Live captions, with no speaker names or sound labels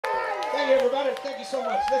Thank you, everybody. Thank you so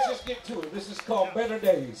much. Let's just get to it. This is called Better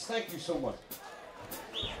Days. Thank you so much.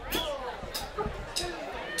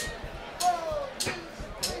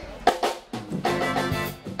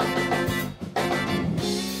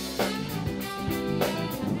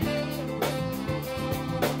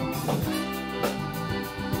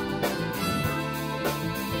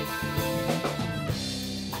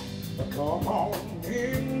 Come on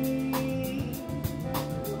in.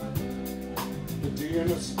 The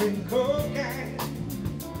dinner's been cooking.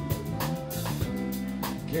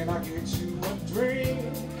 Can I get you a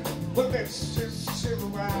drink? Well, let's just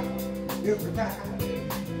chill around, everybody.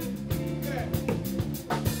 Yeah.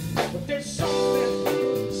 But there's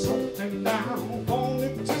something I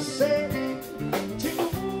wanted to say to you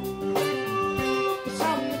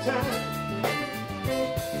sometime.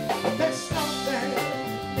 But there's something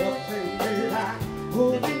that I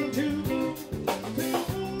wouldn't do for you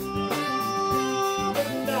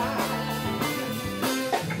and I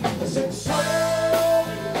said, so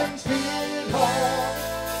things get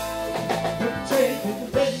hard, but take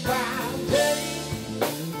it day by day.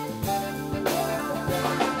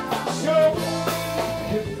 So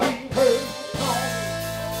if we hurt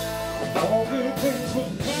hard, all good things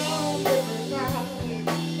will come every night.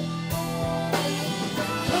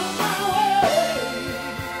 Come my way.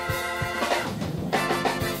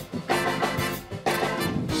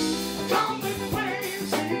 Call me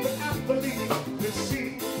crazy, but I believe we'll see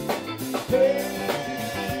better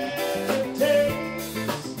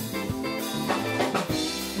days.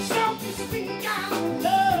 So to speak out of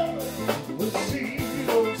love, we'll see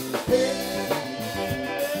those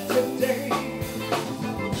better days.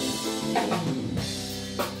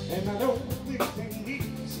 And I know things ain't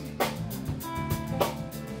easy.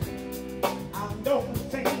 I know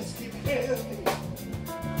things get heavy.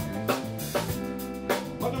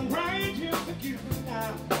 But I'm right here for you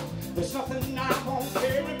now. There's nothing I won't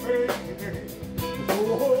carry, baby.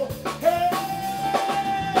 Oh, hey,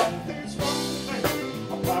 there's one thing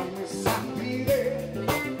I promise I'll be there.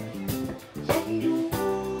 When you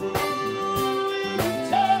in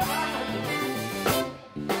time,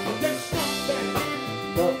 there's something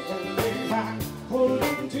I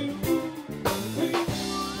wouldn't do for you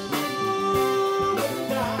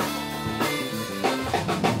and I.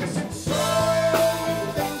 Cause it's so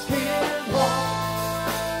things get wrong,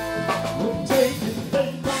 we'll take it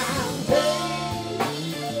day by day.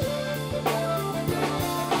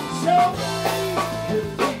 So if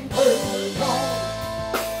we hurt hard,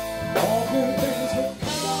 all good things will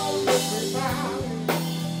come everybody.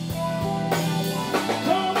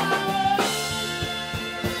 Come my way.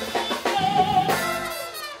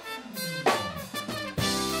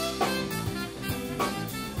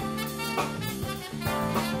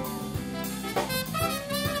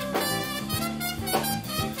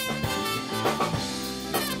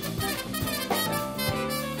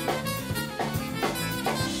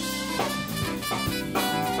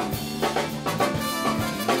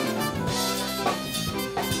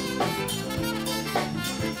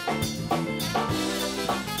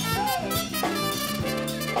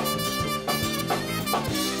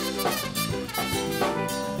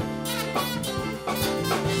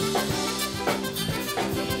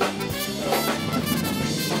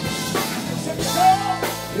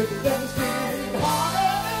 If things get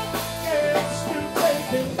harder, yes, we'll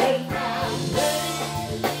take it day by day.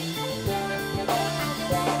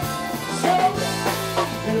 So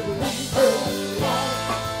if we hurt hard,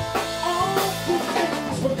 all good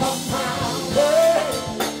things will come my way.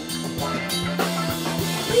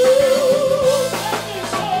 Ooh, let me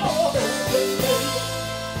show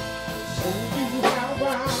you how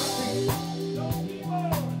I feel. No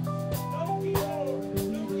keyboard, no keyboard,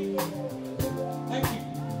 no keyboard. Thank you.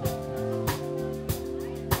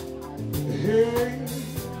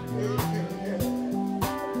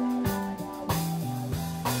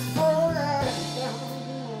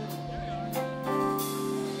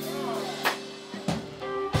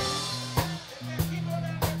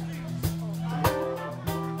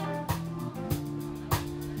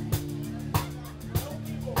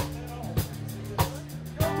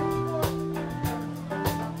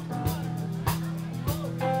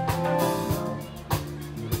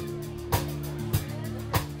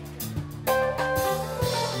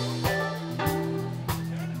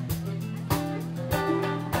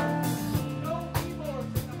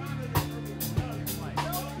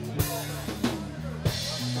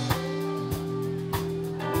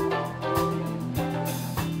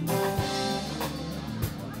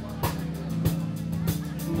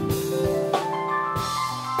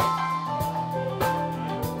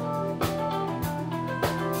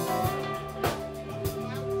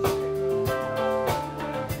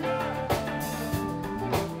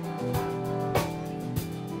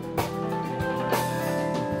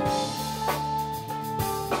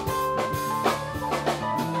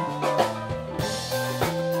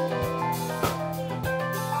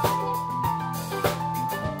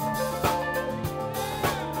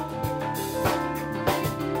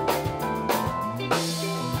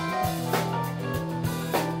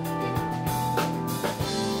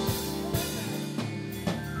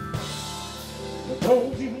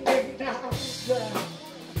 told you lay down there,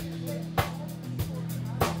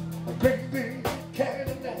 a great big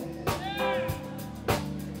Cadillac.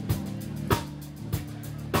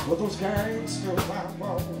 Well, those guys still my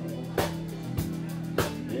wall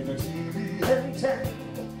in the TV and tank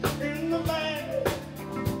in the van.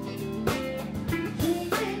 You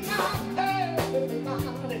may not have any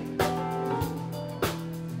money,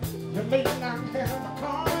 you may not have a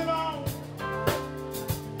car at all,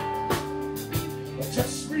 but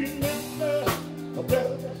just remember,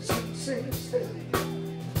 brothers and sisters,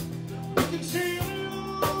 we can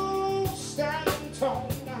still stand tall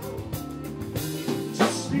now.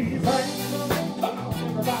 Just be thankful. Come on,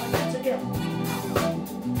 everybody, get together.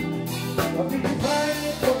 Be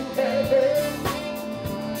thankful, baby.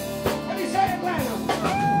 What do you say, Atlanta?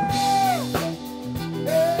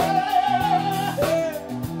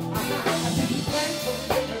 Be thankful,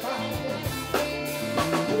 everybody.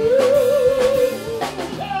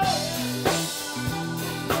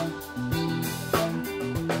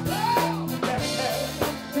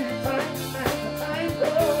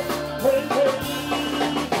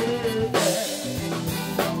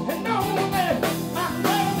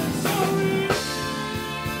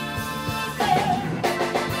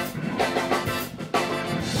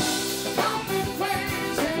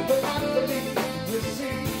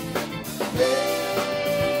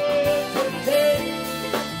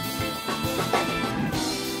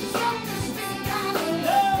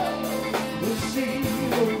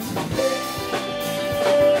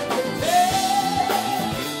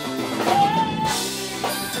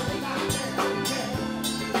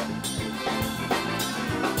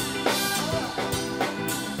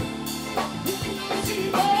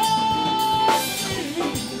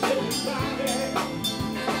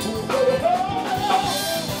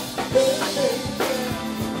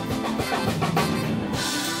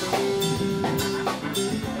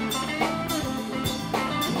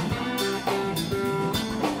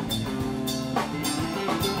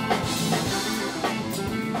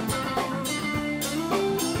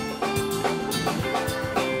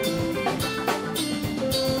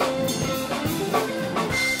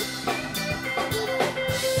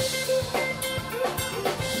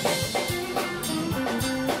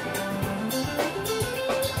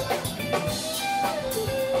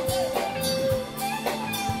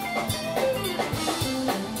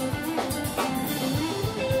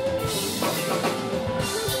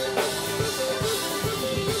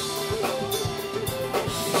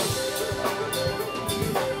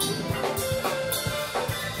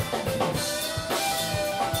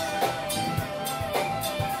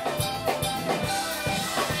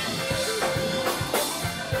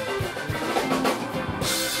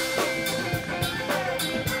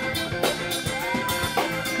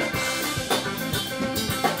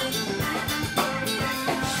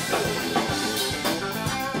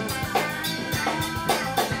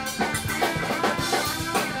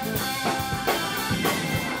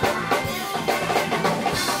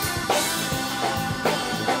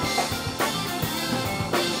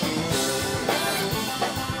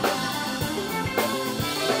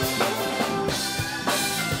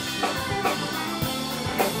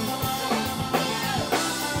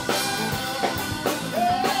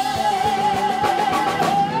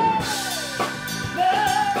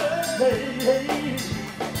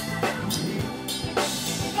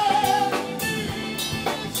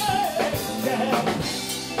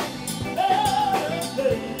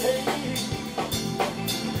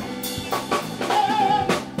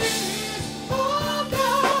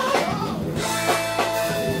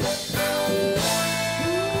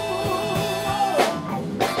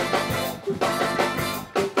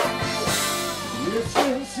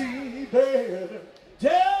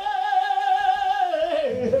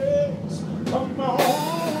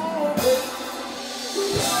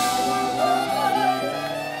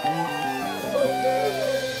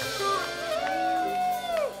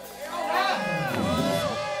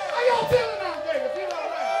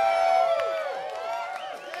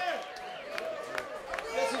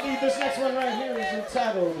 This next one right here is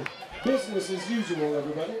entitled Business as Usual,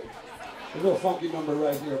 everybody. A little funky number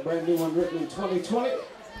right here. A brand new one written in 2020.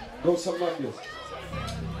 Goes something like this.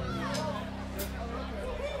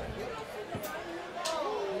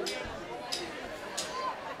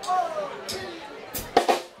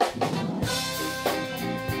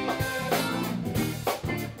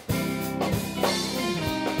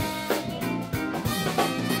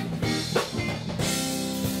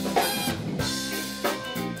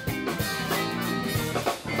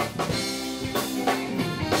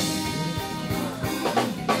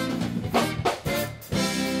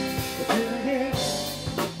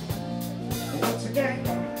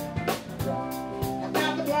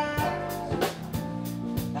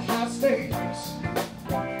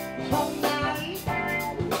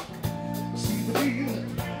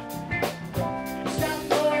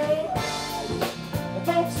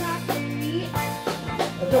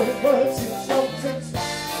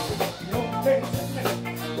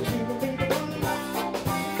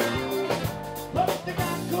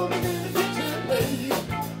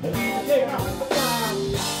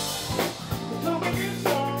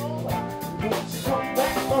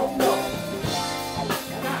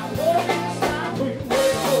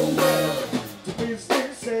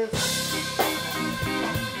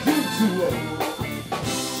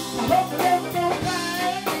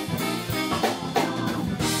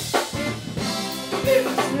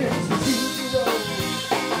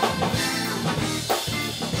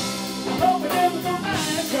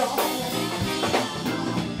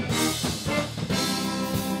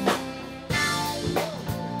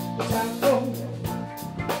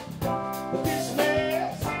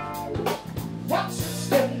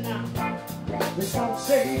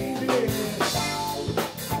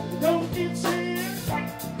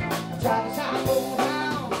 time goes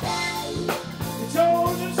round. It's all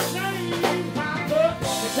the same. My love,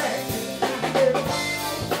 the taxi,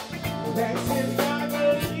 that's in my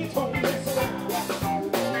way. Don't mess around.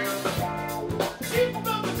 Keep the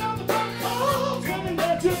brothers on the front porch, running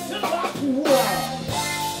there just to rock.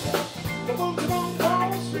 The boots on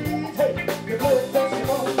Wall Street, hey, the blood doesn't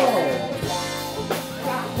go wrong.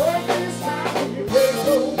 Now work this time when you break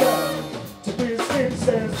so well to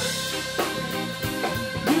businesses.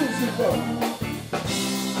 Musical.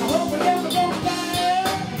 I hope it never goes down.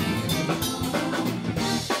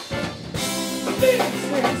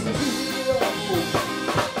 Business as usual.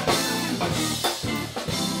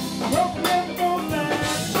 I hope it never goes down.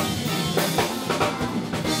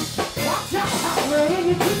 Watch out how ready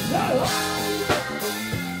to get that.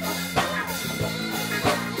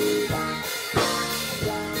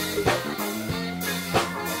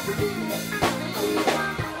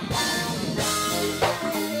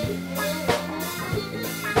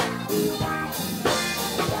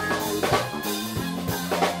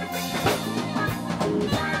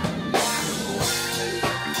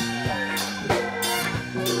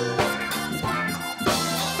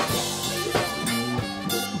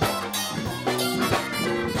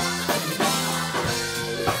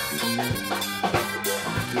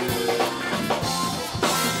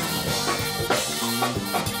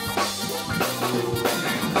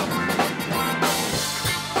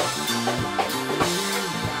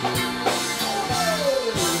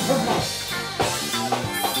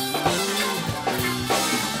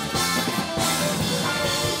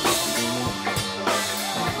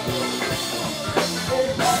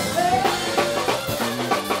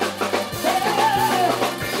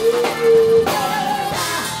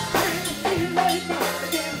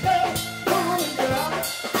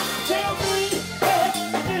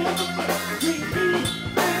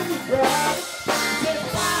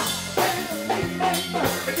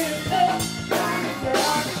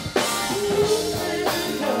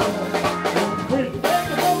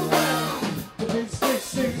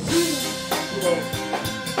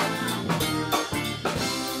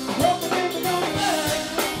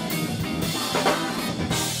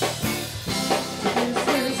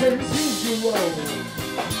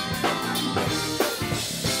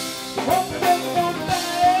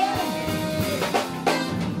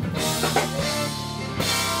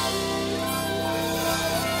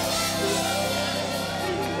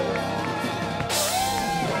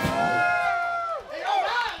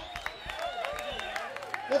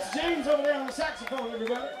 That's James over there on the saxophone,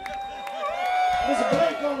 everybody. There's a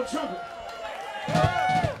Blake on the trumpet.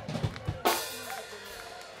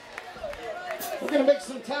 We're going to make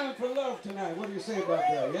some time for love tonight. What do you say about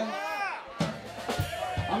that, yeah?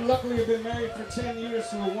 I'm luckily have been married for 10 years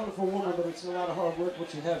to a wonderful woman, but it's a lot of hard work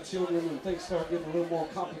once you have children and things start getting a little more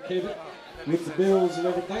complicated with the bills and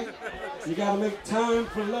everything. You got to make time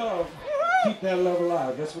for love. Keep that love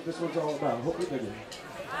alive. That's what this one's all about. Hope you dig it.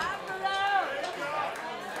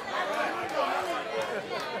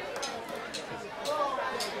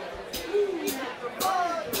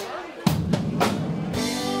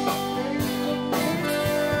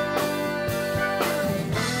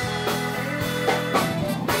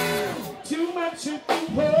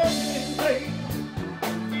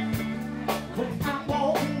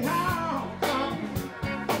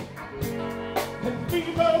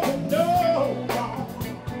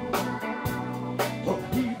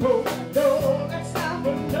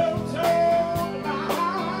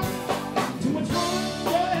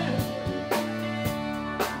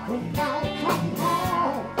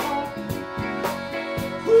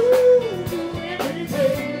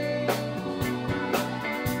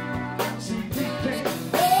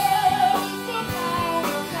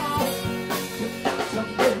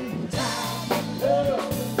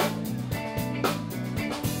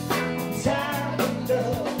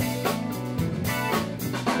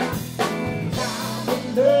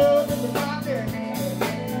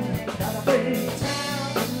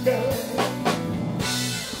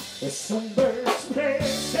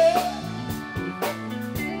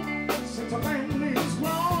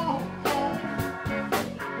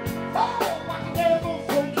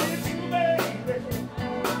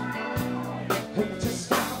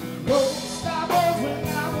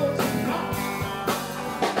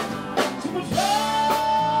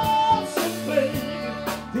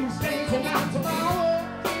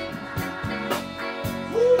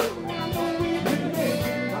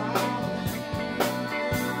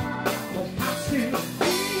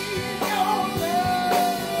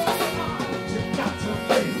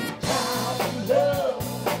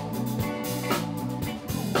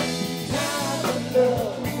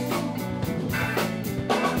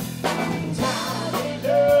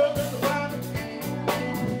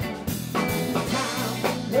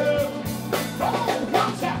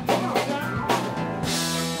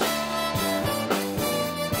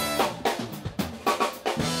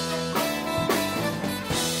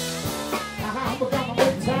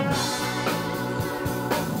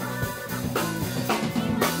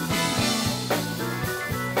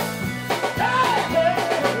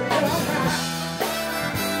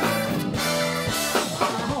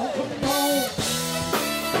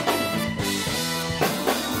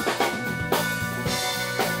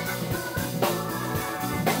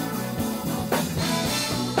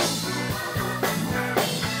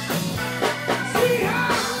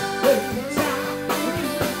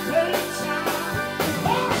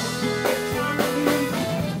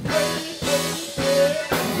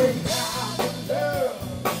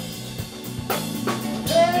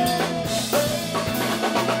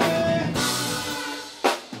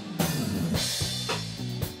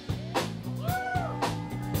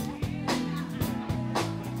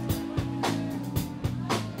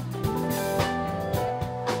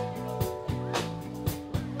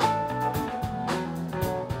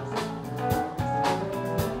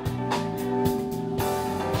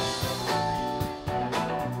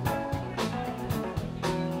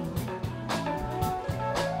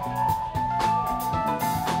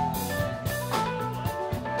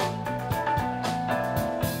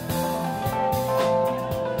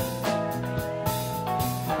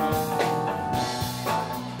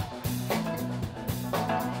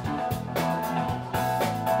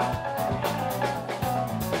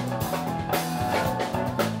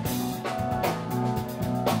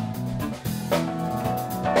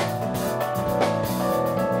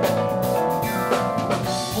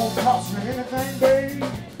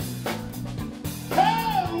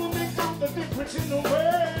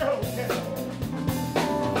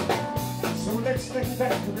 thing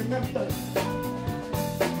that you remember.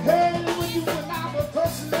 Hey, when you and I were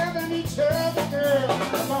first loving each other, girl.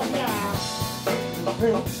 Come on now. It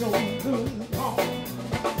felt so good, oh.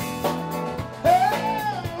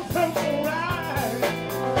 Hey, it felt so right.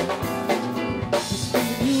 Just me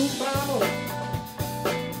and you, mama,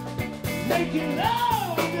 making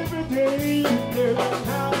love every day, girl.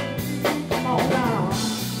 Come on now.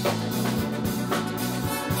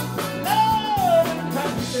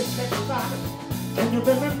 Can you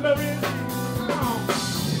remember it?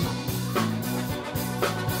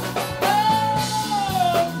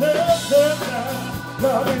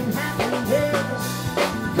 Love and happiness.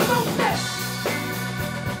 Come on, man.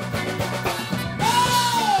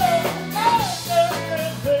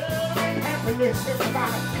 Love and happiness,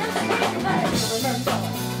 everybody. Remember.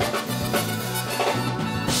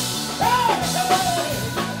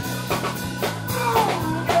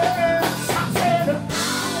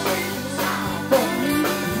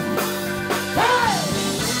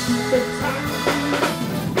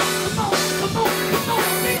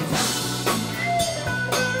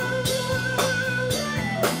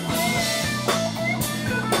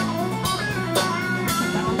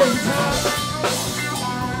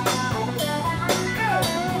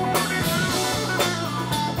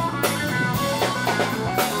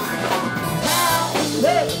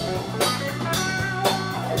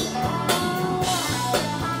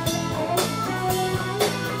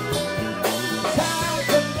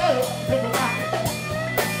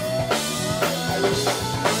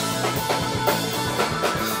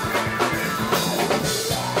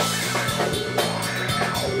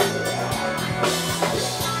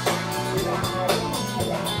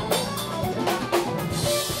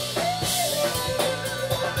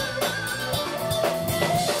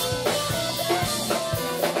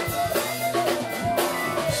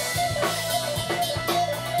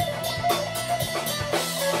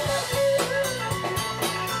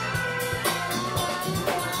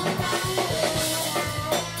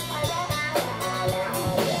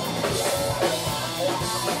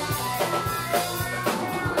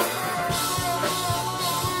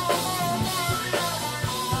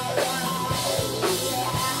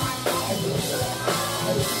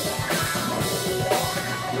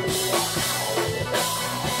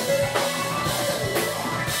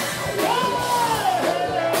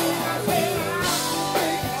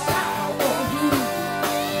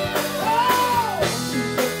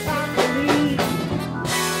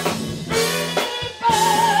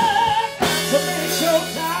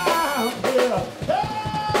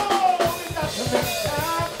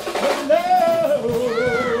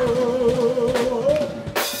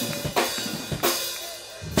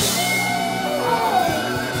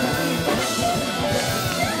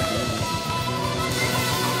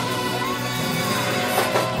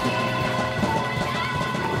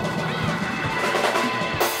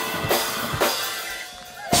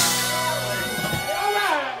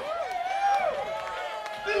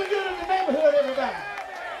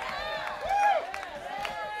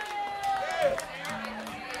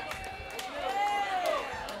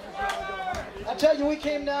 I tell you, we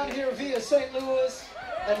came down here via St. Louis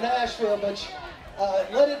and Nashville, but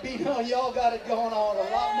let it be known, y'all got it going on a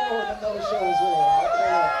lot more than those shows were. I'll tell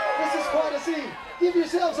you, this is quite a scene. Give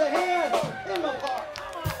yourselves a hand in the park.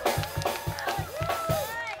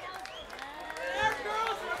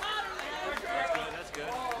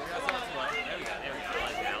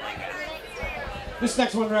 This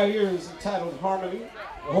next one right here is entitled Harmony.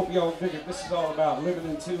 I hope y'all dig it. This is all about living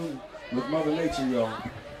in tune with Mother Nature, y'all.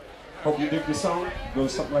 Hope you dig the song. It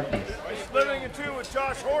goes something like this. It's Living in Tune with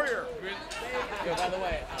Josh Hoyer. Yo, by the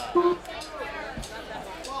way,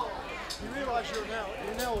 You realize you're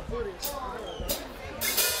now a Buddhist.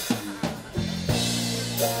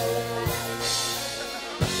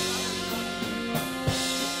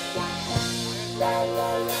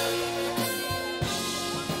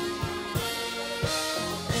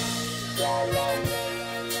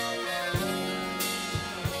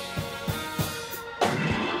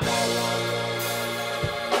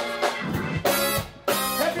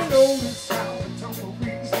 Have you noticed how the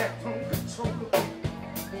tumbleweeds that don't control the wind?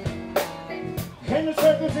 And the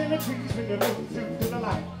circles in the trees when you look through to the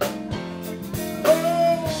light.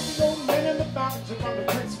 Oh, the old men in the mountains are on the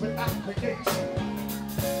prince without creation.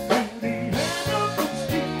 And the animals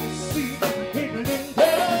keep the sea, even in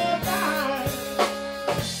paradise.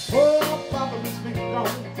 Oh, our father has been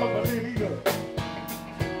gone for millennia.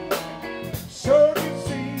 Sure you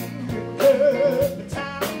see it good the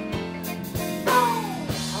time.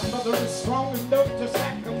 Our mother is strong enough to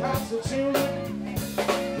sacrifice her children.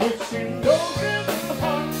 If she knows in her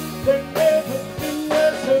heart they never do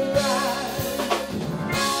as her right.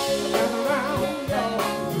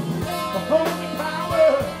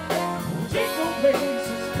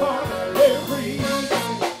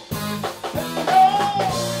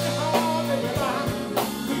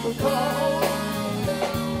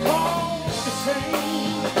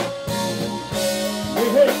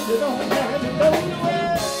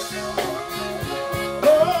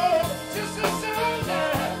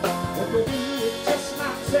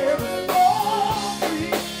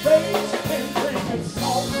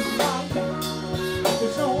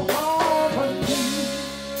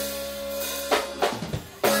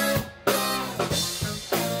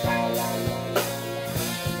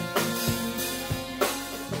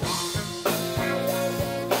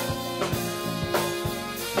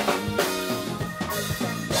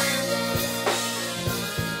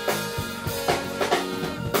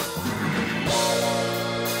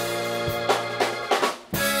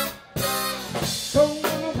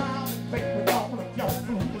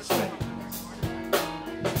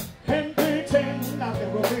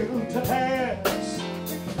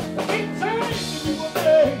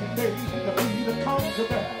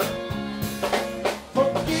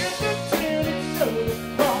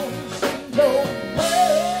 window.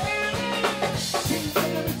 She's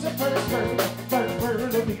in the midst of first word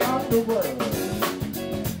of the underworld.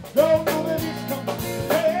 Don't know that it's coming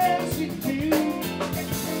as she do.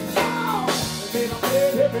 Oh, they don't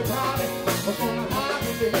let everybody we're gonna hide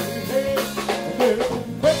it in the head. They'll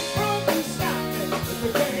wait from the side if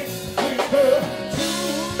they can't win her too.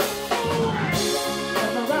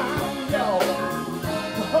 Come around, y'all.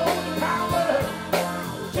 Hold the power.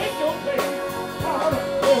 Take your place. Heart of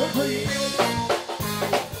free.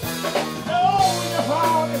 Oh, your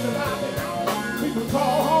heart in the lobby. People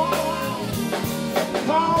call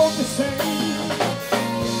the same.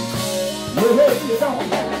 Well, you don't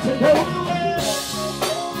have to know the way.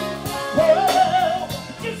 Well,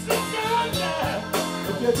 it's the gun now.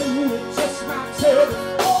 If you do it, just might tell it.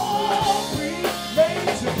 All three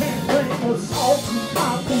days you can't bring us all to my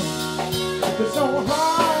feet. If there's no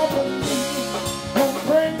harmony, don't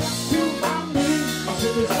bring us to my knees. If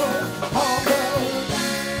there's no harmony,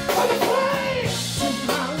 but the place to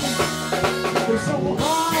my knees. If there's no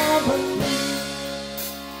harmony.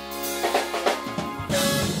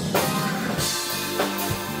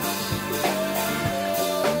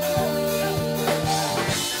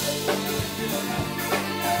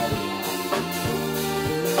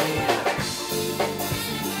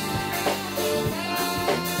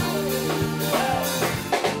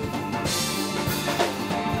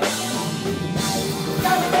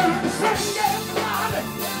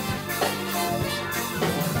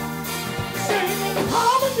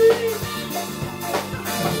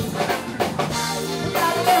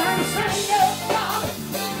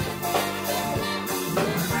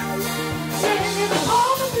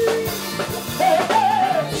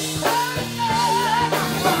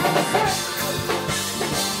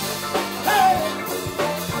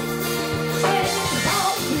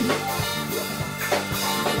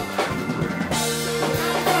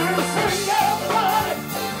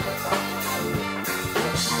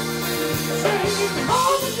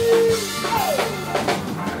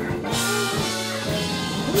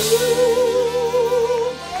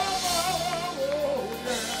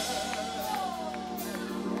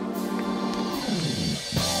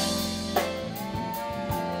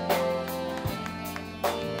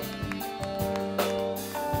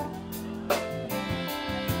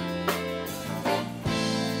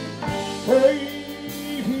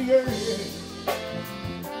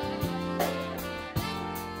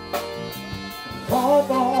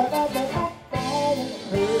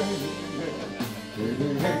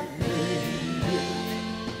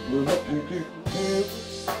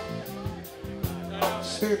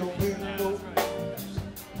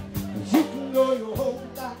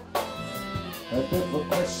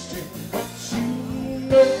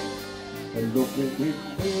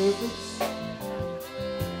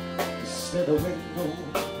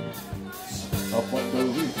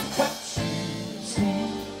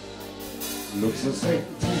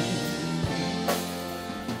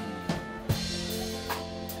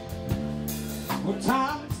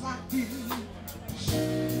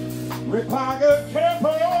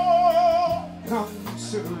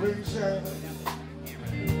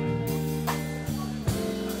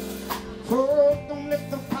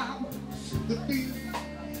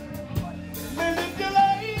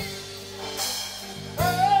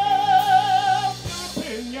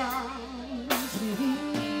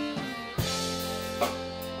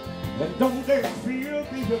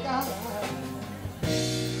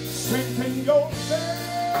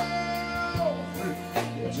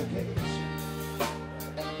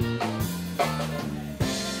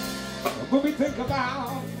 When we think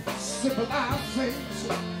about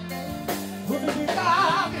civilization, when we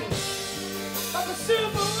dive in like a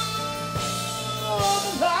silver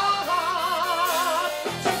light,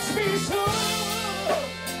 just be sure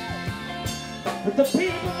that the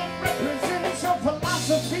people that represent your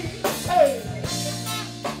philosophy, hey,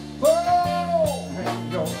 oh,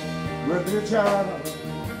 hang on, religion,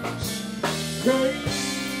 they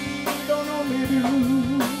don't only do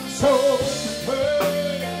so.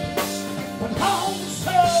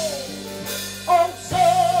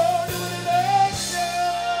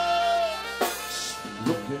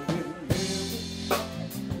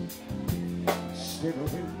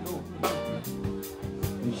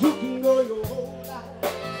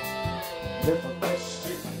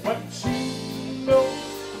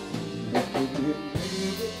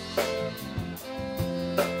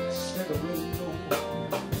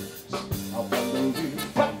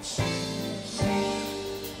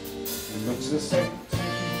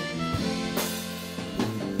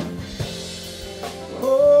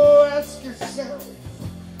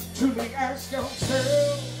 Truly ask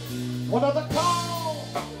yourself, what are the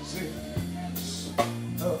causes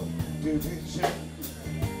attention.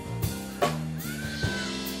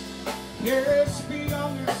 Yes, be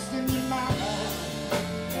honest in your mind.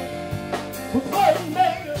 With what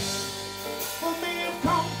made us for me a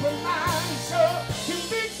compromise or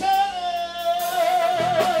conviction.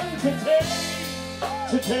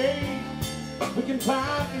 Today, we can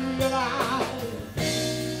finally realize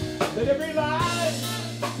that every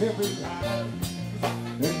life, and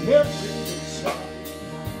every nation,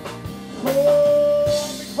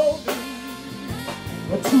 holding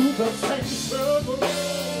to the same struggle. The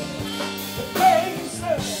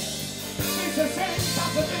faces, it's the same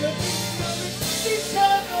possibility of each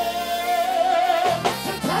other.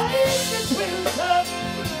 To take the twins up,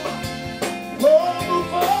 move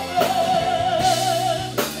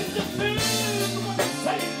forward, and defend what is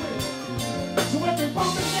sacred to every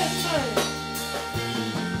woman and man.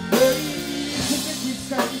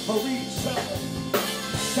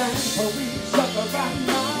 Stand for each other right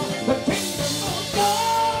now. The kingdom of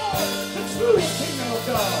God, the true kingdom of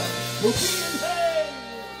God, will be in heaven.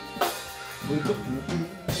 We look at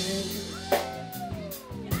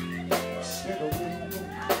instead of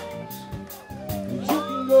windows. You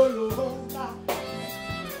can go your own life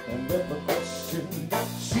and never question that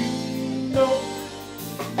you know.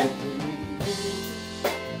 Look at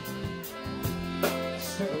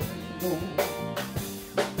instead of windows.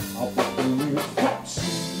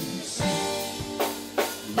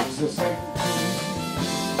 The same thing.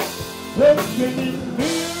 Looking in the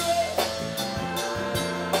mirror,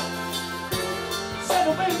 set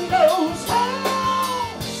the windows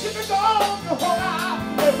high. You can go on the whole night,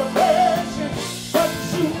 never question, but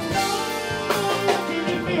you know. Looking in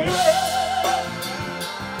the mirror,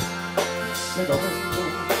 set the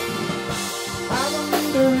windows. I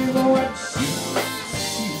wonder even what you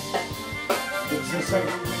see. It's the same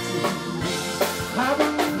thing. I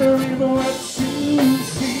wonder even what you see.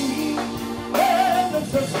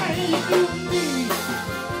 The same you need.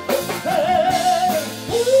 Hey,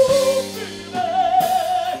 ooh,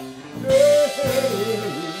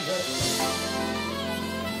 baby.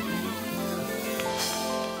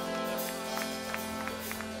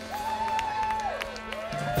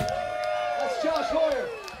 That's Josh Hoyer.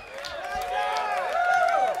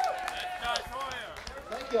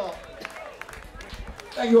 Thank y'all.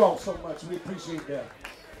 Thank you all so much. We appreciate that.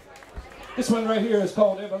 This one right here is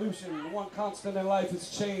called Evolution. The one constant in life is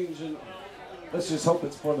change, and let's just hope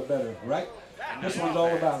it's for the better, right? This one's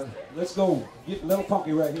all about it. Let's go. Get a little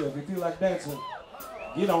funky right here. If you feel like dancing,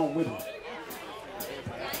 get on with it.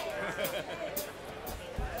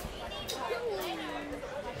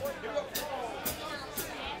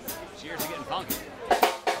 Cheers to getting funky.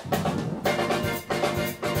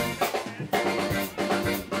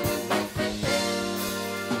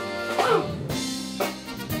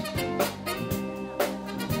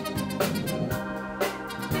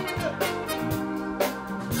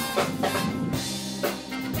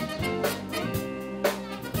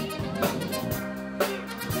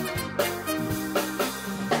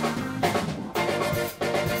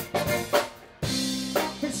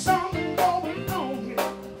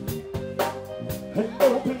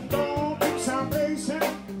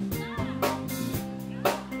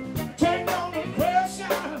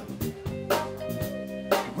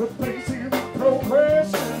 Replacing the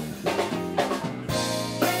progression.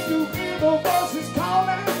 Can you hear the voices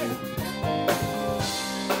calling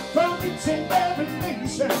from each and every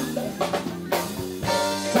nation?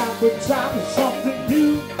 Time to try something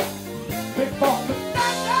new before the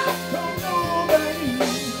night comes over you.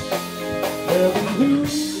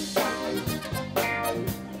 Evolution.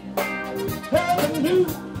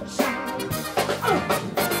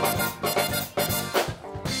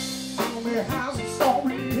 Tell me how's the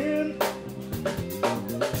story end?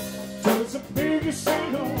 Till it's the biggest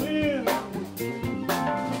single win.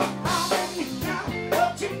 How many got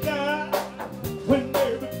what you got when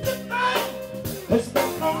everything has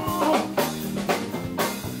been gone?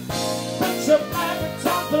 Put your flag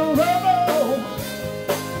atop the rebel.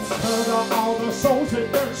 Stir all the souls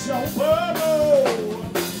that burst your bubble.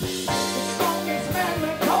 As long as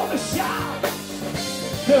men call the shot,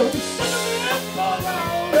 they'll be singing for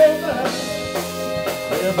all over.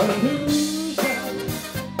 Evolution,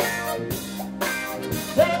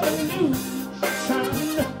 evolution,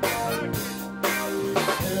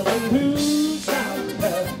 evolution,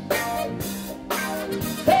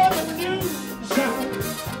 evolution.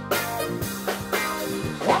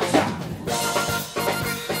 Watch out!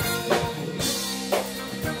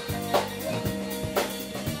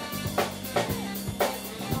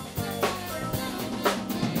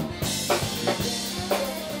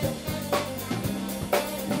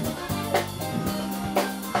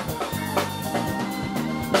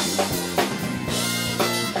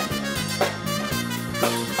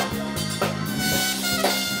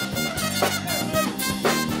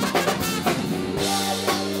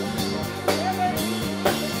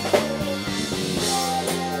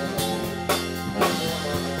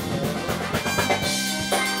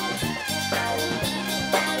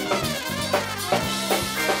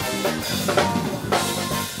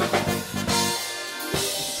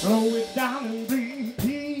 Slow it down and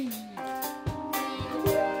repeat.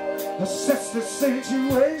 Assess the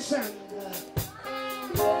situation.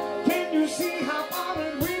 Can you see how far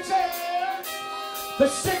it reaches? The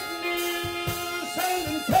sickness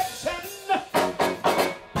and infection.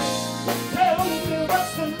 Tell me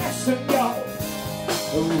what's the lesson, y'all?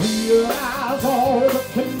 Realize all the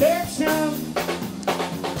connections.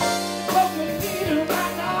 What we need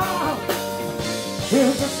right now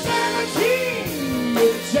is a sanity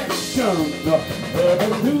injection.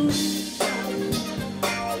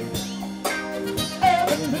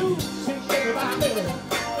 Evolution, everybody.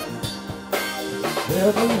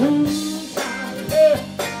 Evolution, yeah.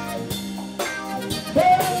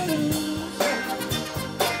 Evolution.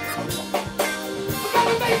 We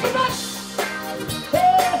gotta make it right.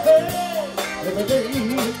 Every day,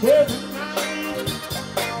 every night.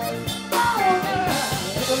 Oh,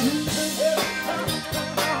 yeah. Evolution, every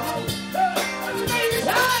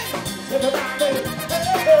time. Everybody,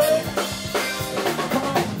 hey. Come on.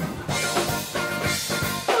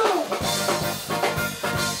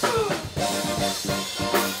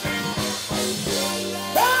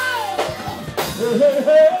 Hey, hey,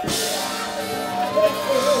 hey.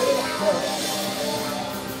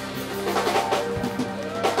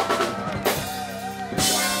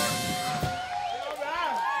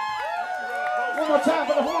 One more time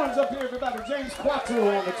for the horns up here, everybody. James Quattro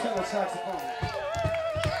on the tenor saxophone.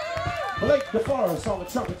 Blake DeForest on the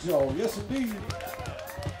trumpet, y'all. Yes, indeed.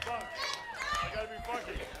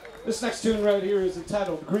 This next tune right here is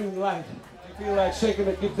entitled Green Light. If you feel like shaking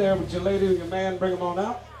it, get there with your lady or your man, bring them on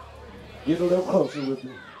out. Get a little closer with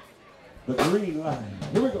me. The Green Light.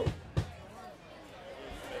 Here we go.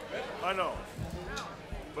 I know,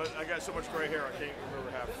 but I got so much gray hair I can't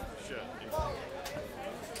remember half the shit.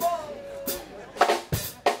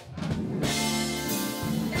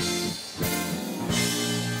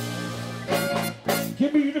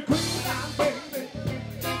 Give me the green light, baby.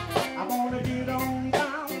 I wanna get on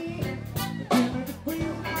down. Give me the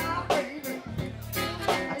green light, baby.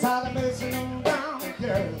 I'm tired of messing them down,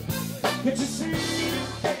 girl. Can't you see it,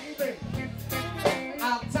 baby?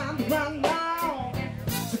 Our time to run now.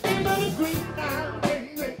 So give me the green light,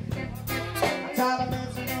 baby. I'm tired of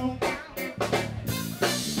messing them down.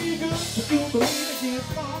 Be good to do, believe it, get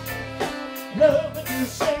fun. Love it, you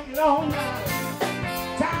shake it all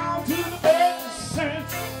night. Down to the bed.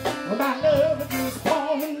 Well, my love is just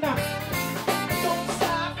pouring down. Don't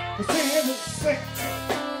stop, it's every second.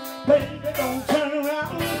 Baby, don't turn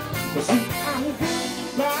around. You see, I'm good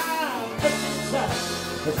round inside.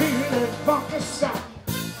 I feel that funky sound.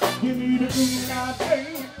 Give me the green light,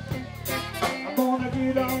 baby. I'm gonna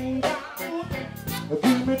get on down.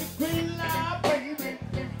 Give me the green light, baby.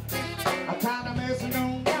 I'm tired of messing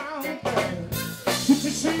on down. Did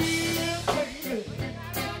you see it, baby?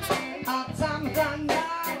 Our time to run down.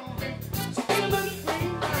 So give me the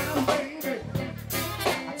green light, baby.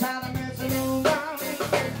 I'm tired of messing around.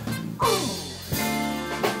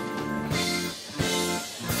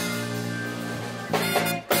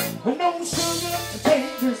 No sugar to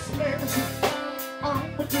take this medicine.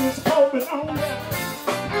 But just hold it on down.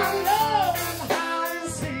 I love how you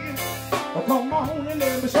see it. Oh, come on and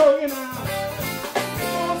let me show you now.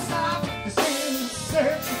 Don't stop this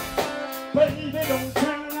intersection. Baby, don't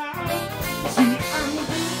turn around. See, I'm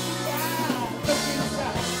good down, look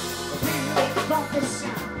inside. Feel that funky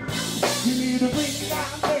sound. You need a green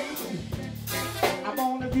light, baby. I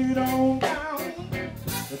wanna get on down.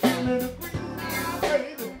 Give me the green light,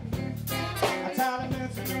 baby. I'm tired of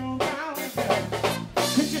messing around.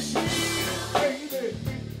 Could you see it, baby?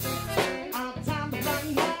 Our time to run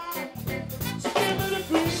now. So give me the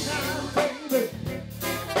green light, baby.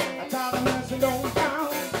 I'm tired of messing around.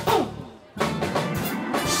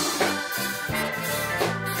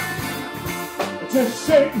 Just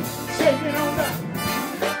shake it on down.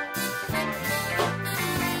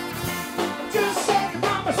 Just shake it,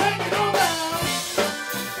 mama, shake it on down.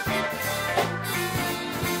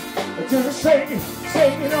 Just shake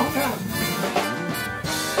it on down.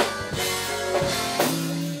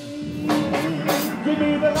 Give me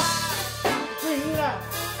the light, green light.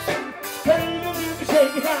 Baby, let me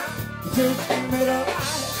shake it out. Just give me the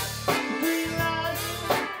light, green light.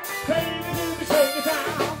 Baby, let me shake it out.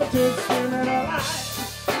 Just give me the light.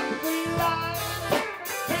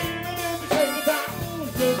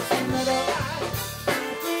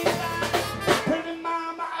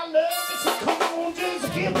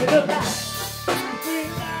 Give me the light,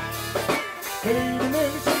 green light, baby, let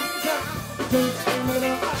me take it down. Just give me the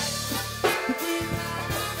light, the green light,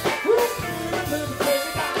 baby, let me take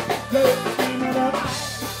it down. Just give me the light,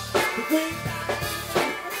 the green light,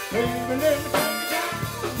 baby, let me take it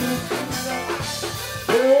down.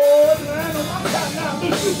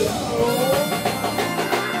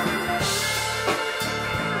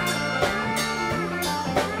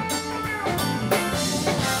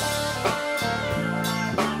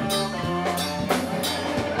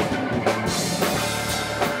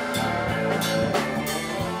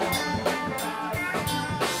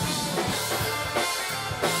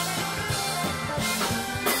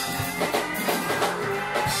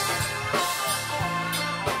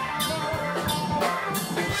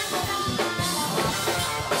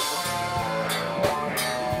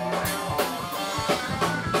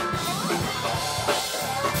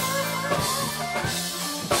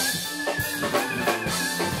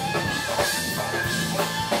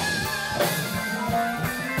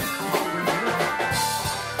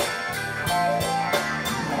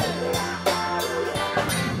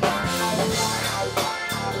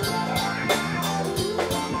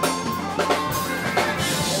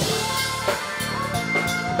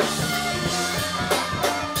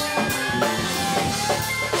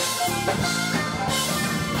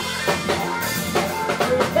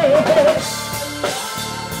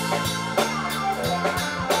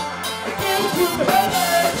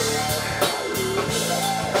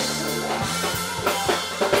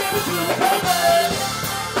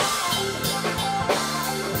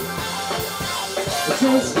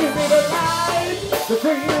 Just give me the light, the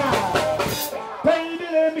green light. Baby,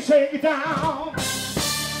 let me shake it down.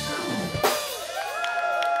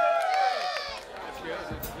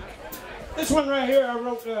 This one right here I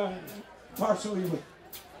wrote partially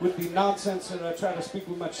with the nonsense that I try to speak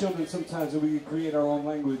with my children sometimes, that we can create our own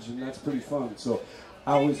language, and that's pretty fun. So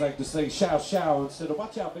I always like to say shou shou instead of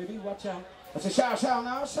watch out, baby, watch out. I say shou shou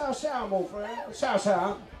now, shou shou, my friend, shou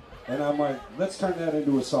shou. And I'm like, let's turn that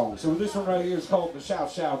into a song. So this one right here is called the Shou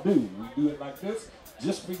Shou Do. We do it like this,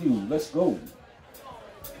 just for you. Let's go.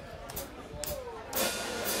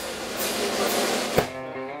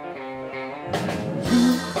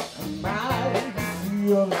 You might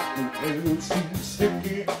feel like the world's too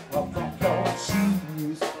sticky up from your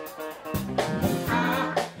shoes. I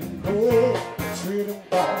know the trading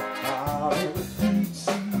ball out in the deep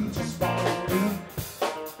sea just for you.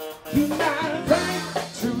 You might think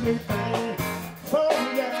truly think for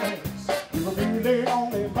years you were really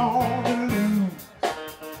only born to lose.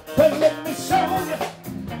 But let me show you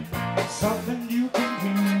something you can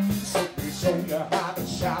use. Let me show you how to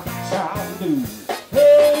shout, shout, do.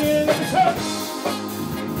 Hey, let me show you.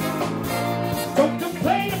 Don't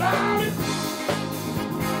complain about it.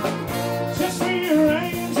 Just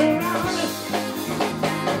rearrange around it.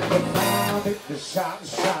 But found it to shout,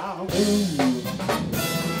 shout, do.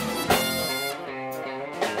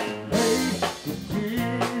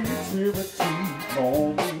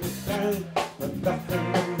 Don't need a thing, but nothing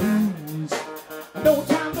to lose. No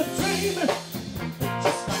time to dream.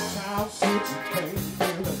 Just like how should you came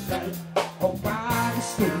in a thing or by the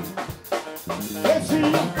street. It's in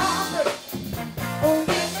your pocket.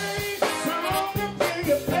 Only make a song and play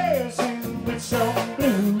your players in with some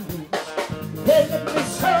blues. Hey, let me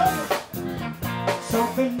show you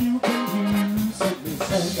something you can use. Let me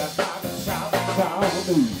show you how to shout, shout,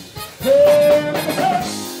 blues. Hey, let me show you.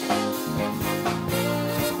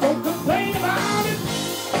 Complain about it.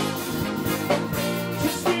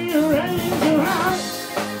 Just rearrange around it.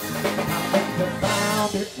 I think they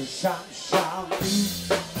found it to shout, shout, do.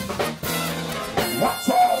 What's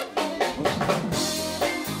wrong?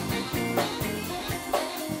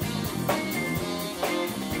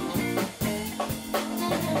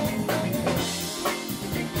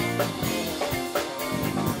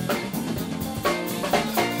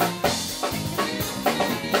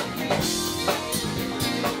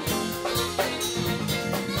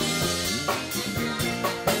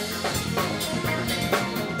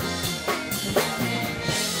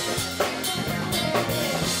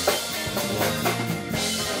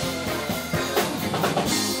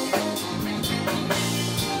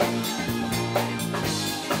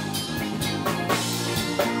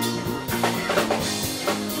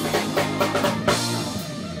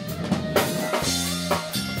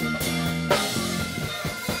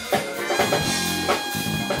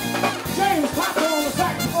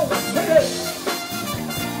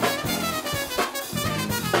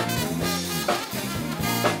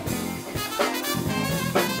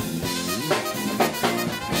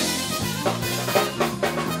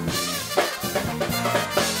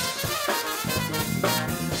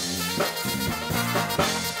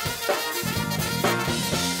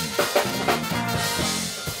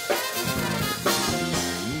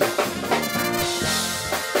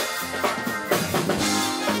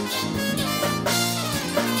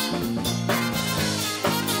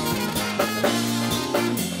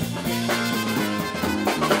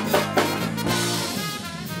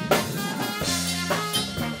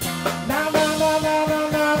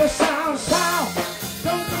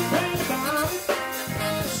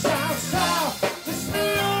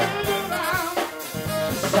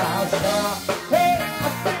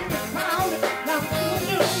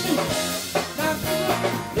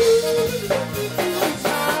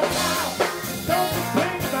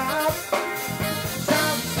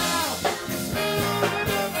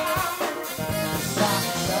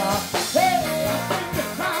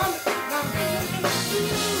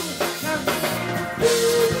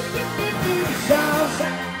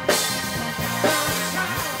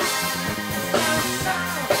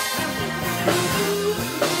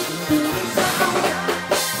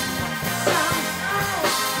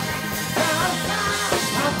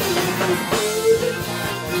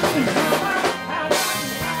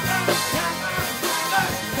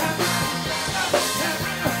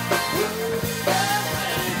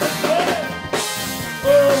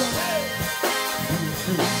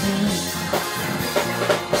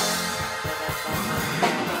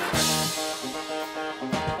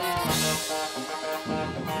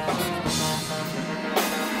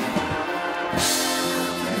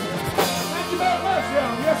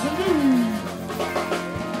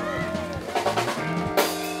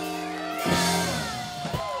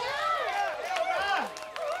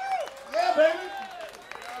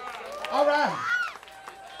 All right.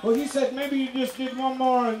 Well, he said maybe you just did one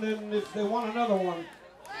more, and then if they want another one,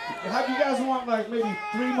 how do you guys want, like maybe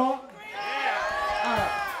 3 more? Yeah. All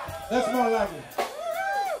right. That's more like it.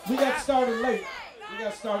 We got started late.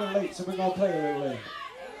 So we're gonna play a little later.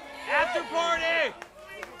 After party!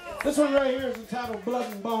 This one right here is entitled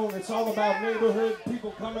Blood and Bone. It's all about neighborhood,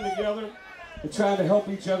 people coming together and trying to help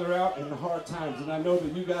each other out in the hard times. And I know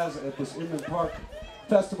that you guys at this Inman Park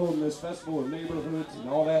Festival and this Festival of Neighborhoods and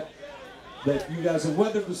all that you guys have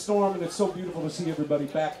weathered the storm, and it's so beautiful to see everybody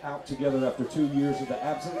back out together after 2 years of the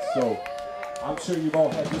absence. So I'm sure you've all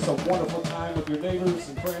had just a wonderful time with your neighbors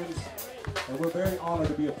and friends, and we're very honored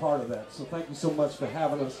to be a part of that. So thank you so much for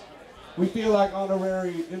having us. We feel like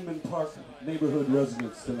honorary Inman Park neighborhood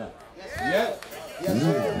residents tonight. Yes,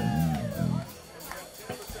 sir.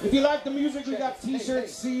 If you like the music, we got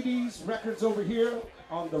t-shirts, CDs, records over here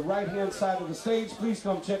on the right-hand side of the stage. Please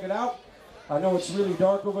come check it out. I know it's really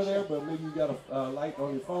dark over there, but maybe you got a light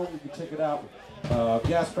on your phone. You can check it out.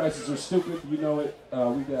 Gas prices are stupid. You know it.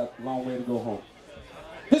 We got a long way to go home.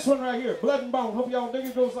 This one right here, Blood and Bone. Hope y'all dig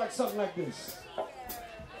it. Goes like something like this.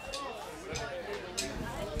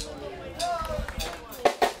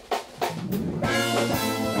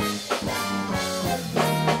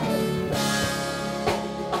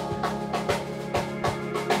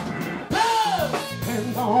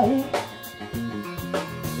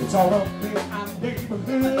 It's all up in our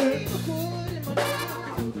neighborhood.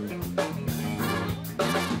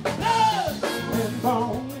 Blood and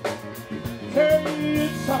bone. Hey,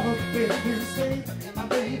 it's all up in this thing. In my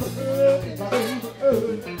neighborhood, in my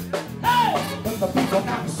neighborhood. Hey, but the people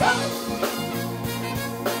got soul.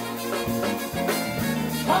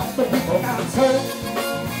 But the people got soul.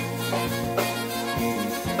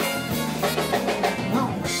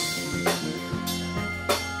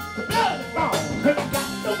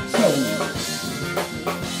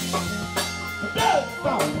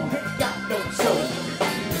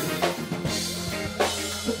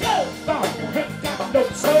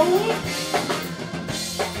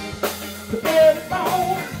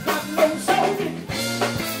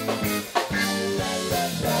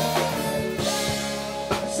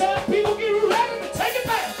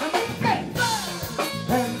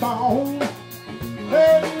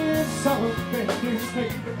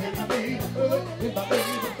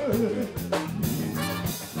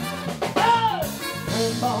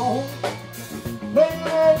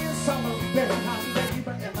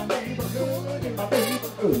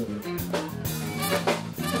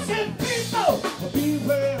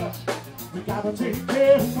 Take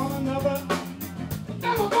care of one another.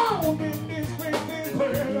 Never gonna be this crazy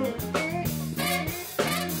world.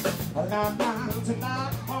 A lot of minds and a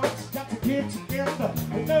lot of hearts got to get together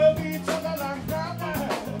and love each other like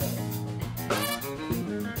brothers.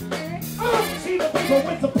 See the people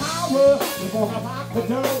with the power, they wanna lock the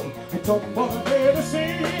door and don't wanna bear the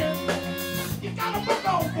sin. You gotta work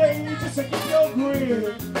all day just to get your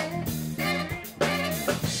grin.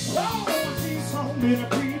 Oh, I see so many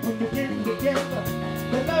people getting together.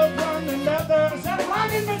 They love one another. Is that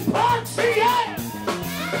right, Inman Park? See ya!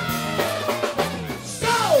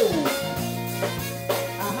 So,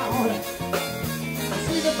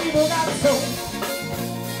 see the people got soul.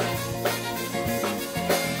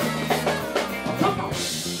 Oh, come on.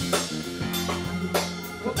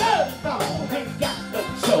 Well, blood dog ain't got no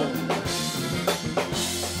soul.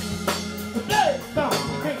 The blood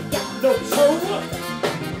dog ain't got no soul.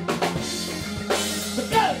 The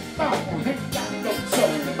blood dog ain't got no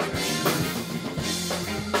soul.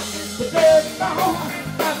 The blood dog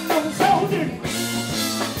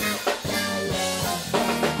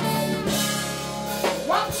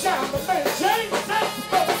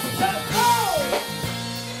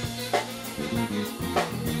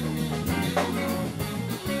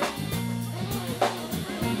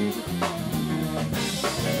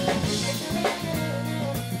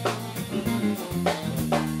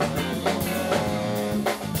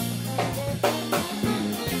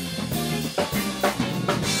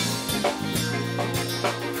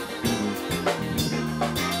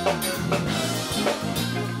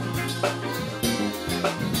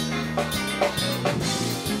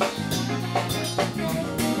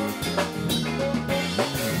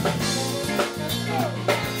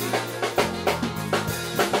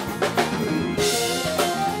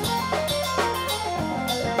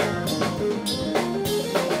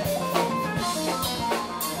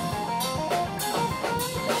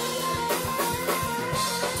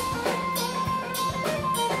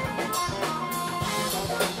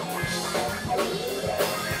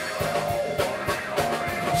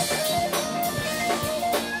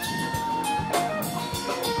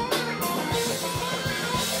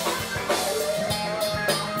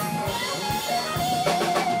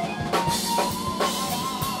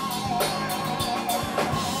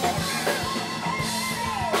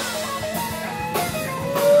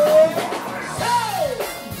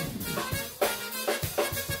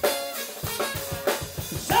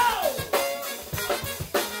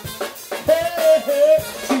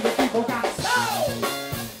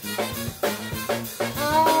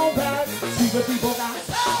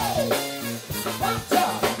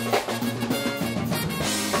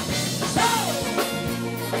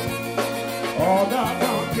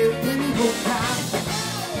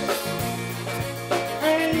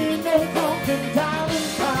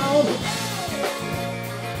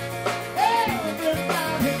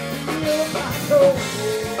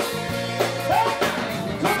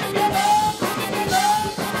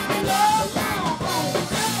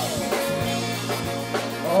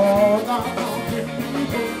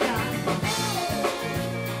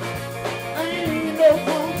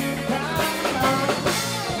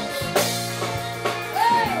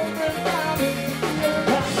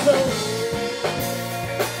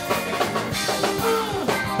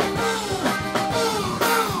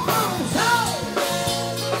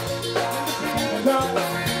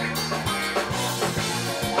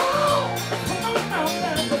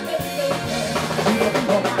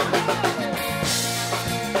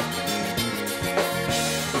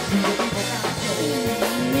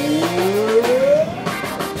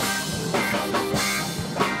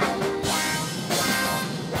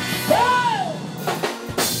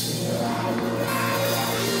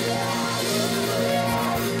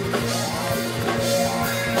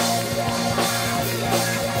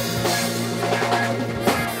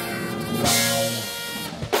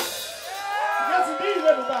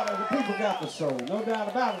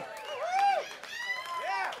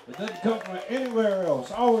Doesn't come from anywhere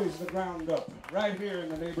else. Always the ground up. Right here in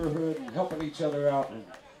the neighborhood and helping each other out. And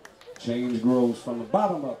change grows from the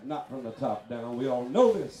bottom up, not from the top down. We all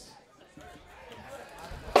know this.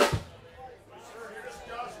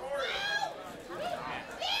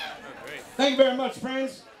 Thank you very much,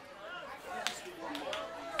 friends.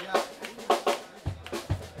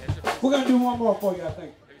 We're going to do one more for you, I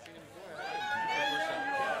think.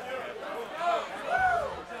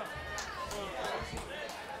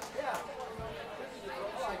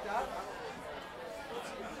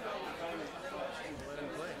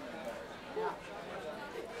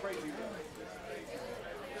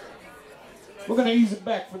 We're going to ease it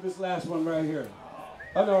back for this last one right here.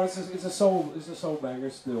 Oh no, it's a soul banger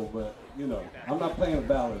still, but you know, I'm not playing a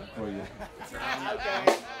ballad for you.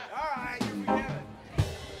 Okay. All right.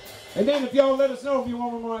 And then if y'all let us know if you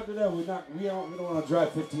want more after that, we don't want to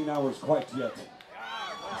drive 15 hours quite yet.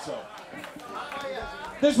 So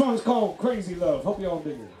this one's called Crazy Love. Hope y'all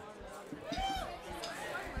dig it.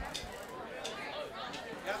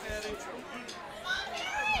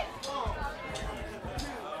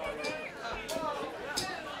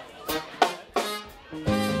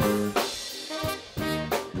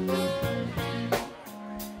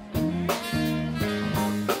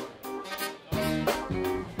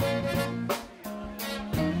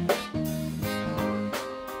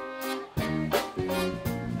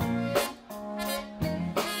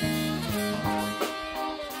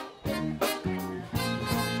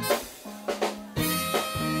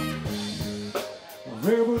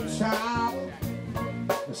 Rebel child,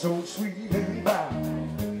 so sweet and wild,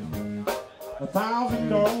 1,000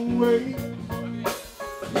 don't wait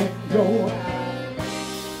in your eyes,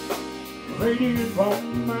 radiant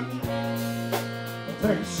woman,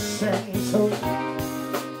 face and soul.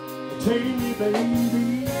 Take me,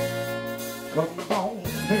 baby, come on,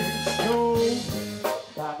 let's go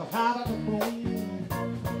by the light of the moon,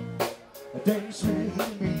 dance with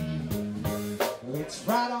me, it's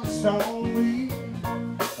right on story.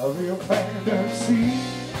 A real fantasy.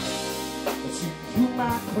 See you,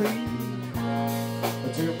 my queen.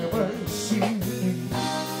 Tell me what you see. And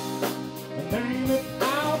name it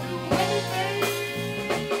out, anything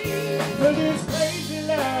for this crazy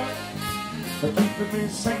love. But keeping me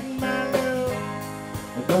sane, my love.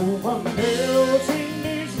 And no one else in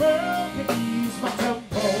this world can ease my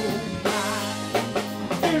tempo.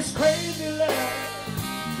 This crazy love.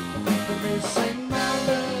 Keeping me sane, my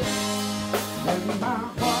love. And my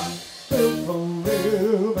heart will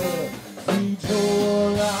forever feed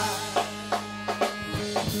your eyes.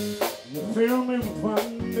 You fill me with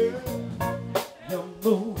wonder, you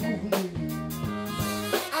move me.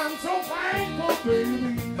 I'm so thankful,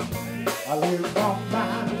 baby. I live on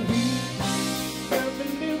my feet. Every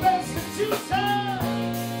new restitution,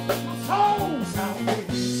 my soul's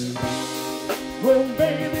salvation. Oh,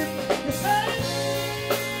 baby, you say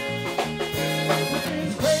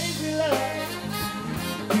it's crazy love.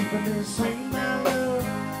 Keeping this same my love,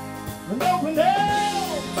 and no one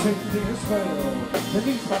else in this world that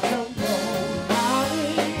needs my control.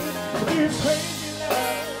 This crazy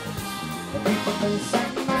love, keeping this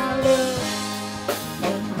same my love,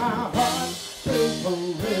 and my heart will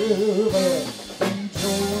forever feed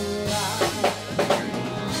your eyes.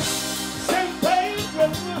 Same place,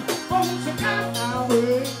 won't you come my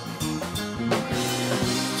way?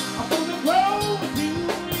 I wanna grow with you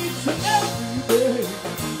each and every day.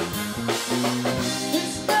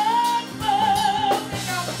 It's not love,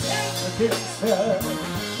 I'm a change against her.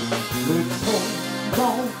 Let's hold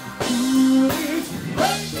on to this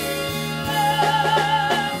crazy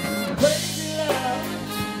love, crazy love.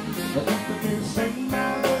 But keep me saying my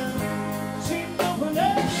love, she no one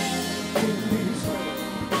else in this world.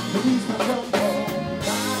 Please my trouble,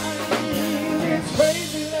 it's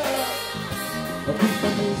crazy love. But keep me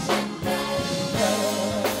saying my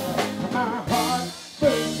love, my heart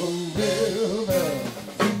will forever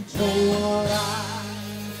feed your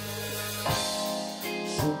eyes.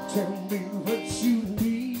 So tell me what you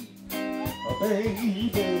need, oh baby.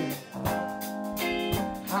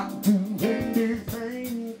 I'll do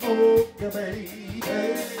anything for you, baby.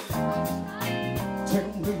 Tell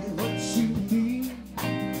me what you need,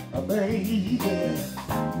 oh baby.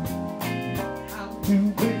 I'll do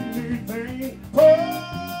anything for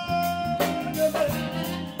you, baby.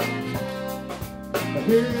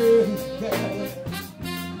 Yeah.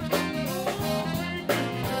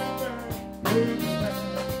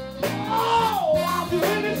 Oh, I'll do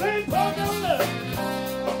anything for your love,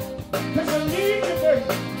 'cause I need you,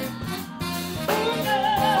 baby. Oh,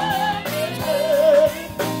 yeah,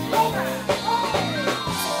 yeah. All right. Oh.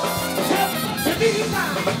 Tell me what you need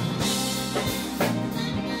now.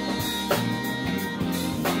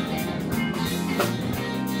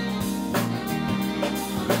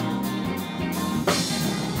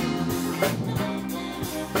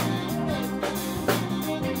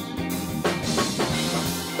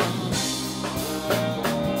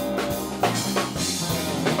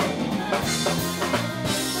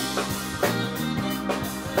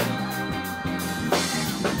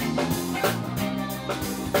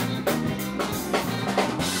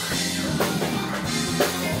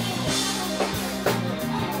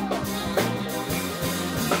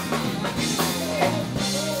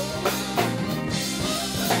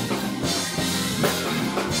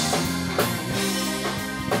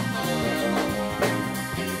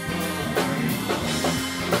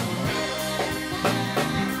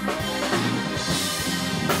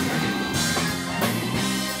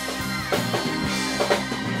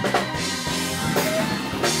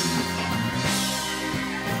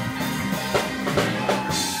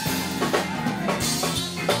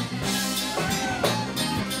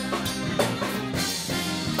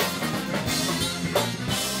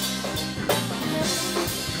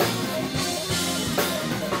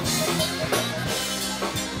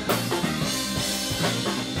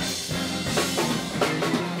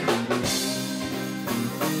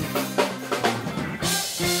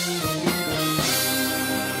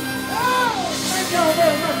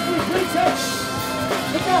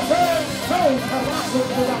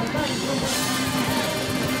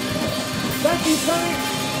 Thank you, Sonny.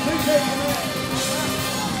 Appreciate you, man.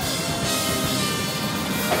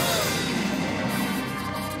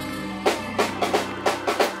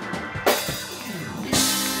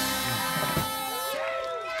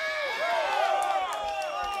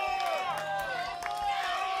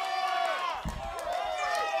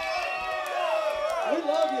 We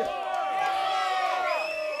love you.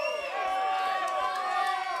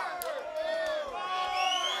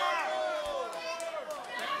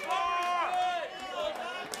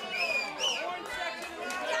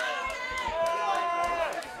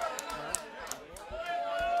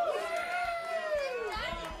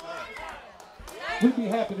 We'd be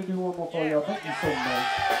happy to do one more for y'all. Thank you so much.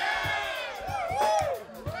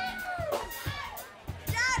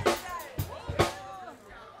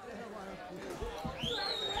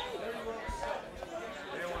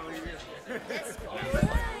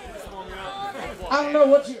 I don't know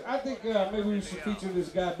what you. I think maybe we should feature this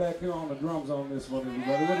guy back here on the drums on this one,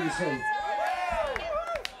 everybody. What do you say?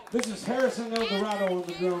 This is Harrison El Dorado on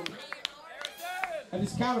the drum. And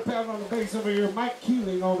his counterpart on the bass over here, Mike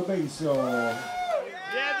Keeling on the bass, y'all.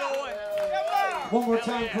 One more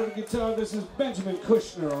time for the guitar, this is Benjamin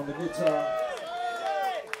Kushner on the guitar.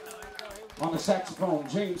 On the saxophone,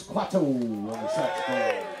 James Quatto on the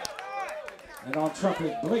saxophone. And on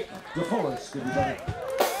trumpet, Blake DeForest, everybody.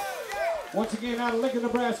 Once again, out of Lincoln,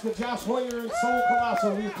 Nebraska, Josh Hoyer and Soul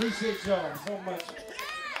Colossal, we appreciate y'all so much.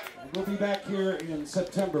 And we'll be back here in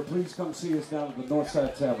September. Please come see us down at the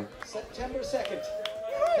Northside Tavern. September 2nd.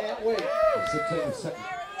 Can't wait. September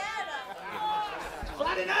 2nd.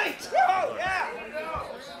 Friday night. Oh, yeah.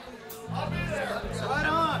 I'll be there. Right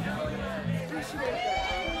on. Appreciate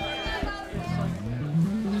that.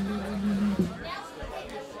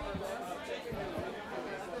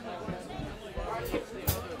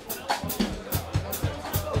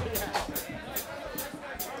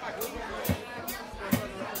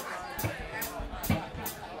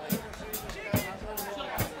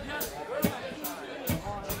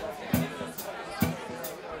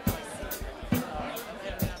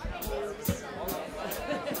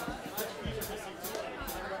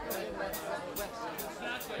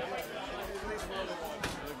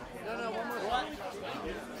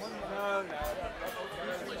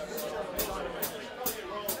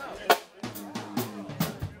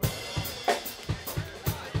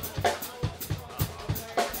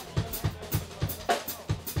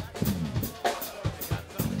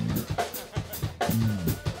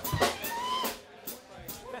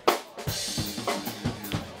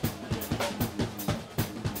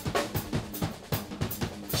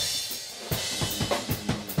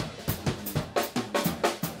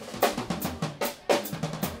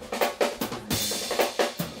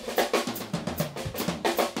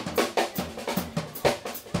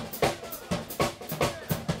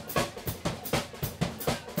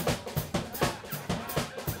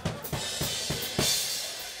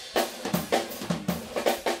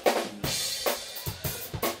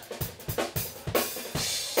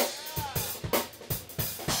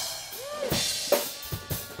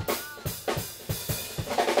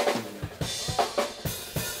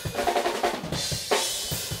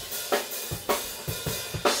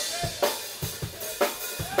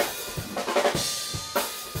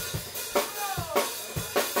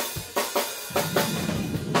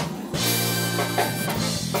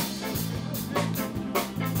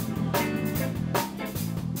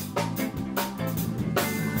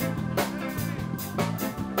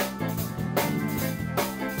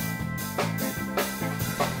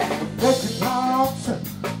 broken hearts,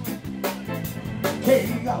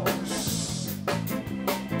 chaos,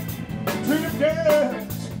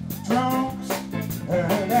 drifters, drunks,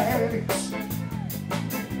 and addicts.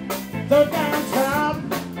 The downtrodden,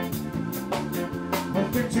 the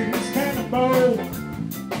bitches cannonball,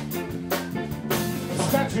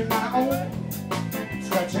 scratching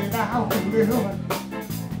out the living.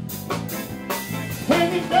 When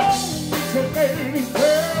you know it's a lady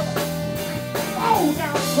girl, oh,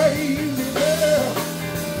 down crazy girl.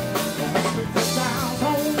 Split the sounds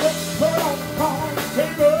on the put on the corner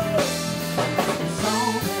table. It's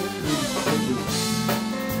on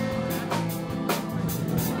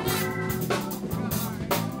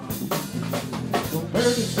the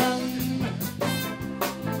bird is done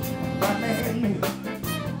by me.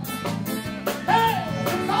 Hey,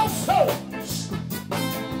 Colossal!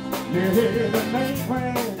 Yeah, the main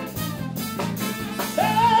plan.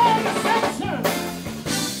 Hey, the section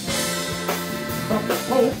from the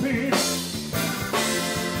pulpit.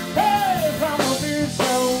 Hey, from a big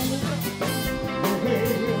show. Yeah,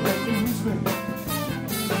 the newsman.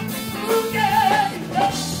 Yeah,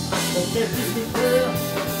 the lady girl.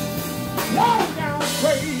 Walk down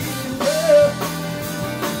crazy girl.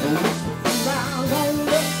 Whisper around on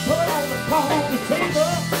the put on the corner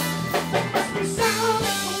table. There must be sound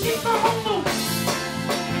that will keep on moving.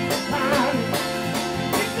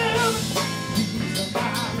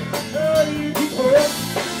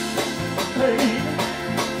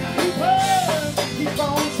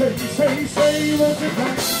 Say what you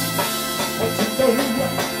think, what you know.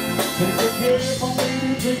 Take a careful way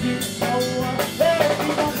to take it slow. Let me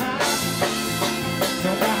know how.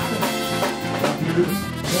 Somebody, you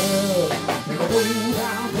love, take a way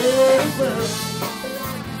down there, girl.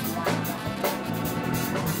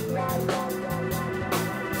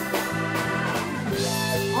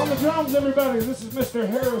 On the drums, everybody, this is Mr.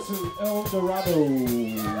 Harrison El Dorado.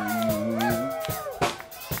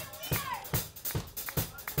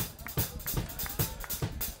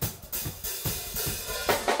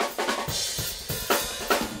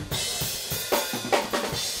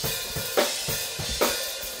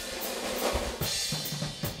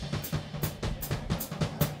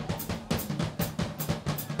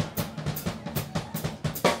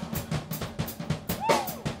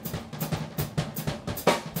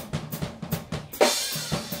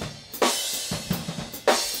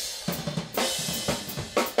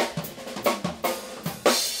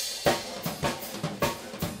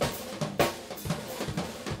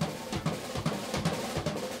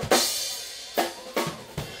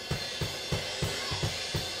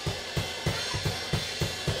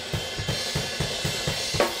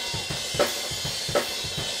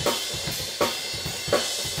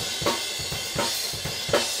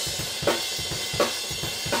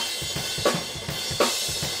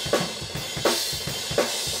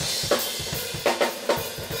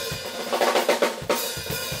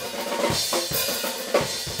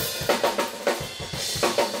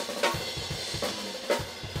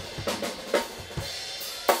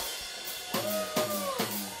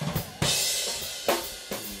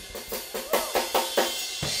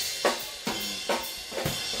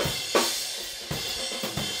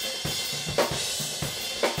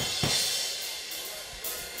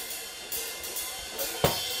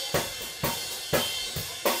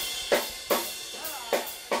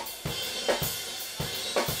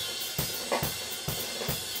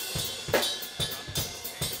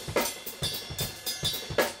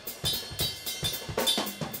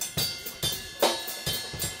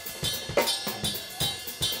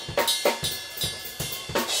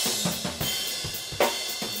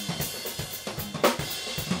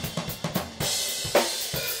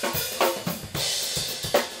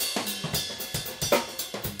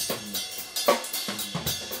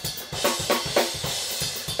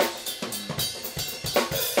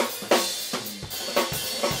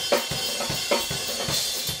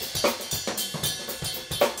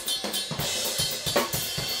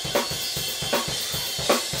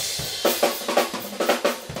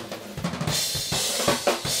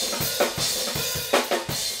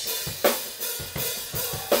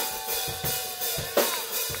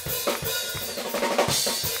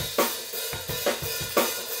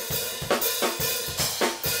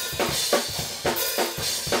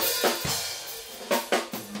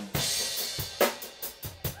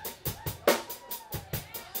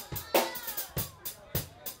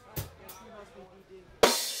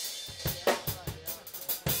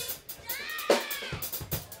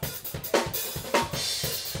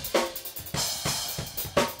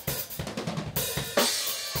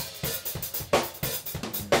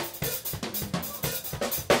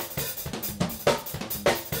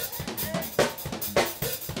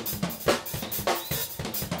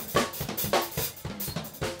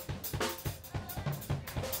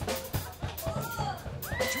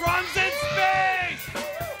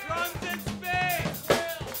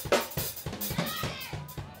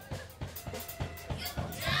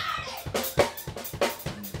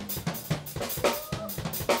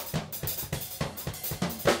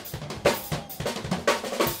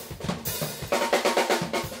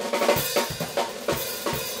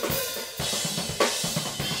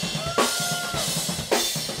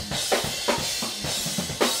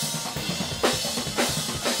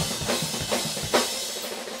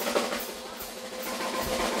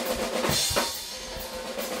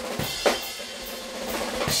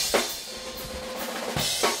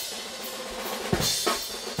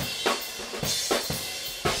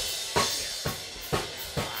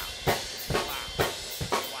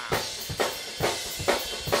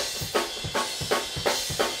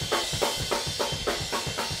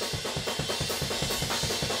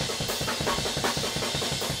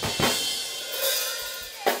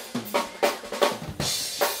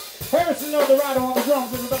 the rider on the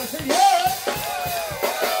drums, everybody say yeah!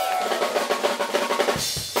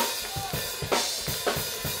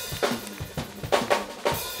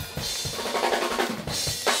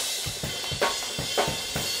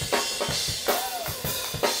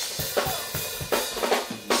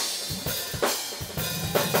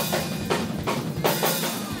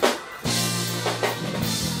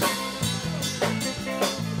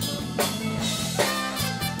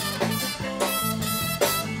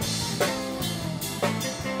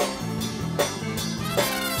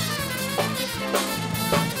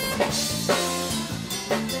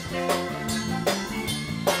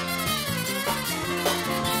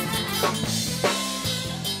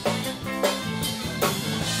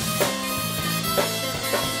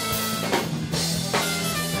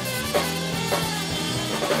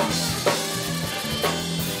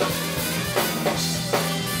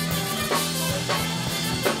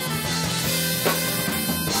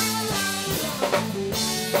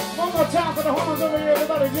 Time for the horns over here,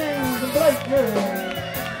 everybody, James and Blake, yeah.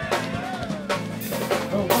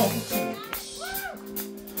 Come on,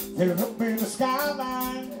 they're up in the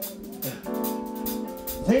skyline.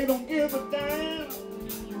 They don't give a damn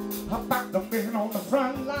about the men on the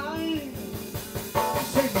front line.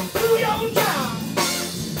 Say, do your job,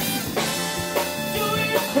 do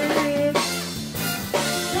it clean.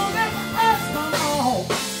 Don't ever ask my mom,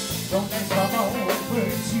 don't ask my mom what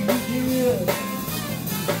you did.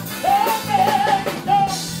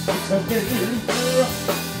 It's a baby girl,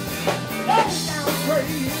 don't sound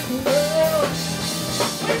crazy girl.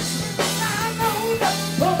 I know that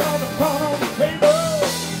put all the corn on the table.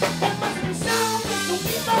 That must be sound that don't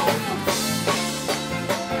be known.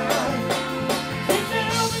 Keep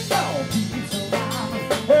down the dog, keep around.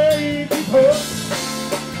 Hey, keep up,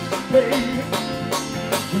 baby.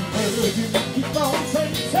 Keep on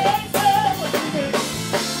saying what you mean.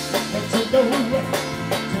 But you know what?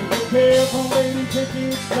 Careful, lady, take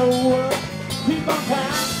it slower. Keep on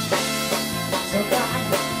time. Survive.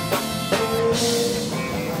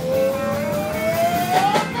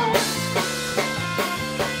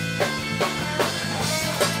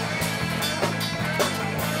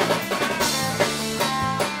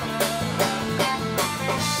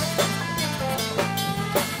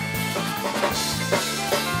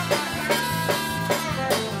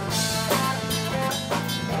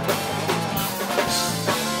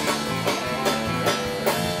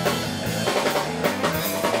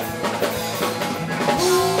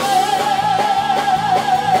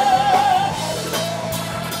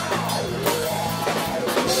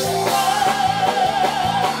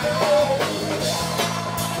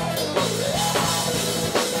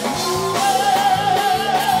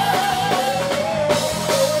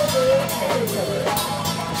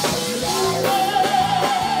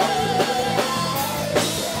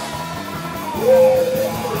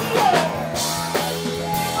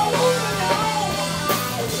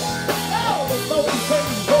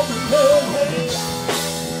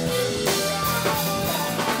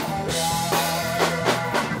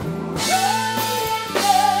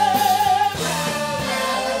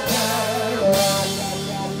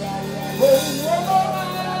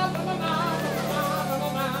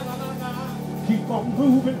 Keep on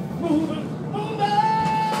moving, moving, moving.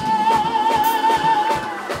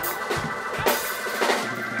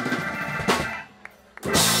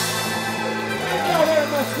 Thank y'all very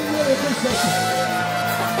much. We really appreciate you.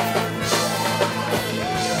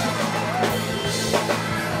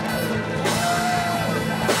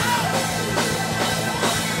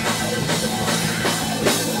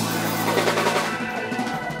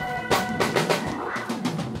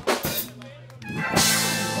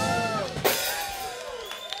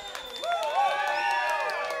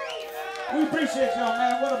 We appreciate y'all,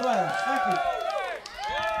 man. What a blast. Thank you.